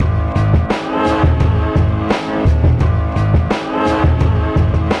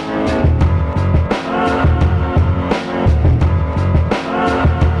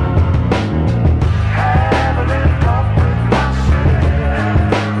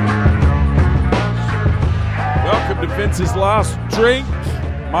Vince's Last Drink.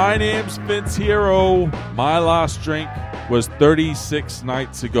 My name's Vince Hero. My last drink was 36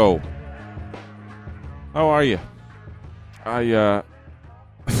 nights ago. How are you? I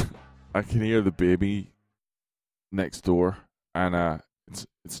can hear the baby next door, and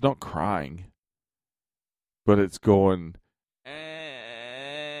it's not crying, but it's going.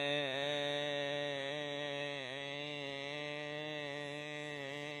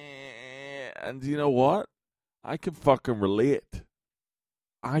 And you know what? I can fucking relate.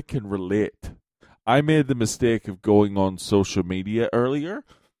 I can relate. I made the mistake of going on social media earlier,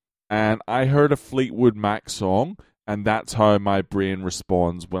 and I heard a Fleetwood Mac song, and that's how my brain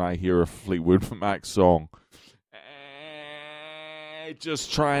responds when I hear a Fleetwood Mac song.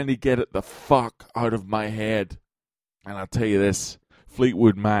 Just trying to get it the fuck out of my head. And I'll tell you this,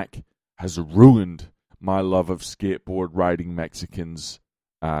 Fleetwood Mac has ruined my love of skateboard riding Mexicans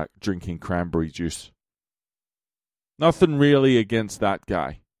drinking cranberry juice. Nothing really against that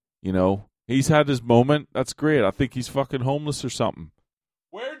guy, you know. He's had his moment. That's great. I think he's fucking homeless or something.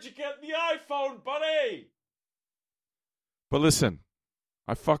 Where'd you get the iPhone, buddy? But listen,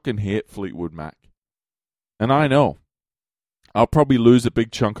 I fucking hate Fleetwood Mac. And I know I'll probably lose a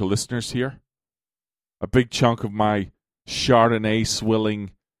big chunk of listeners here. A big chunk of my Chardonnay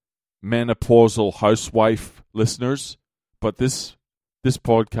swilling menopausal housewife listeners. But this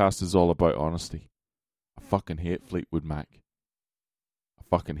podcast is all about honesty. I fucking hate Fleetwood Mac. I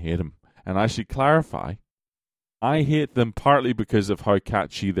fucking hate him. And I should clarify, I hate them partly because of how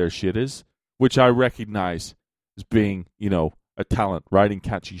catchy their shit is, which I recognize as being, you know, a talent, writing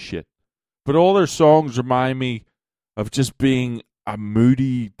catchy shit. But all their songs remind me of just being a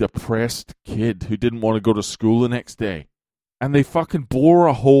moody, depressed kid who didn't want to go to school the next day. And they fucking bore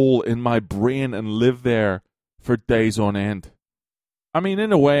a hole in my brain and live there for days on end. I mean,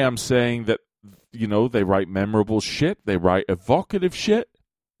 in a way, I'm saying that, you know, they write memorable shit. They write evocative shit.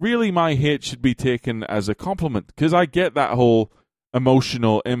 Really, my hate should be taken as a compliment, because I get that whole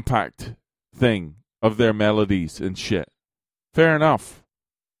emotional impact thing of their melodies and shit. Fair enough.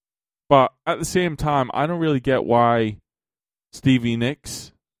 But at the same time, I don't really get why Stevie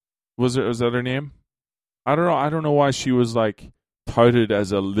Nicks, was that her name? I don't know. I don't know why she was like touted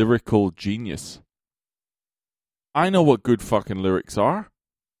as a lyrical genius. I know what good fucking lyrics are.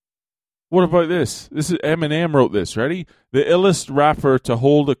 What about this? This is Eminem wrote this. Ready? The illest rapper to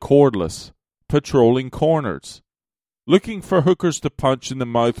hold a cordless, patrolling corners, looking for hookers to punch in the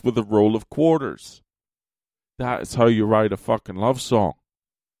mouth with a roll of quarters. That is how you write a fucking love song.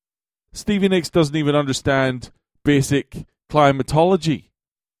 Stevie Nicks doesn't even understand basic climatology.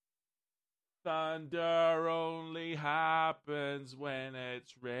 Thunder only happens when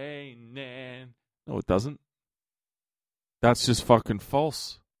it's raining. No, it doesn't. That's just fucking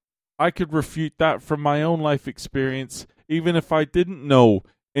false. I could refute that from my own life experience, even if I didn't know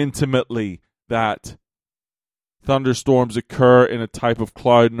intimately that thunderstorms occur in a type of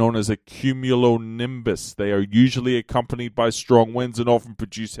cloud known as a cumulonimbus. They are usually accompanied by strong winds and often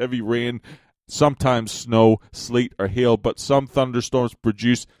produce heavy rain, sometimes snow, sleet, or hail, but some thunderstorms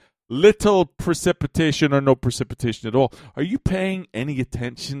produce little precipitation or no precipitation at all. Are you paying any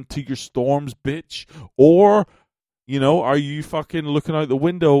attention to your storms, bitch? Or, you know, are you fucking looking out the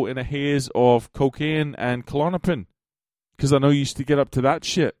window in a haze of cocaine and Klonopin? Because I know you used to get up to that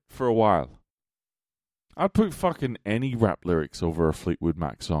shit for a while. I'd put fucking any rap lyrics over a Fleetwood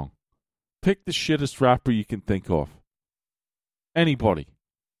Mac song. Pick the shittest rapper you can think of. Anybody.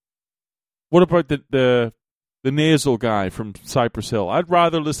 What about the nasal guy from Cypress Hill? I'd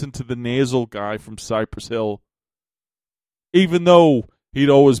rather listen to the nasal guy from Cypress Hill, even though he'd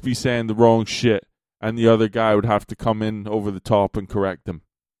always be saying the wrong shit, and the other guy would have to come in over the top and correct him.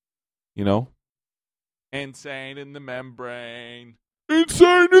 You know? Insane in the membrane.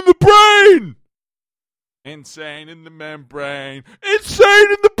 Insane in the brain! Insane in the membrane.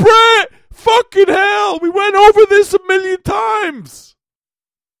 Insane in the brain! Fucking hell! We went over this 1,000,000 times!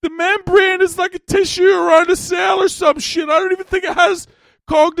 The membrane is like a tissue around a cell or some shit. I don't even think it has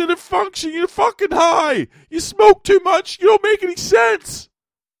cognitive function. You're fucking high. You smoke too much. You don't make any sense.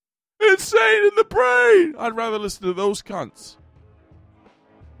 Insane in the brain. I'd rather listen to those cunts.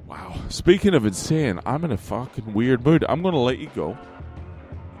 Wow. Speaking of insane, I'm in a fucking weird mood. I'm going to let you go.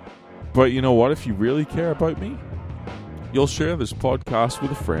 But you know what? If you really care about me, you'll share this podcast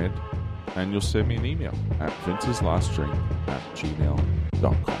with a friend, and you'll send me an email at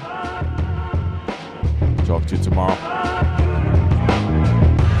vinceslastdrink@gmail.com. Talk to you tomorrow.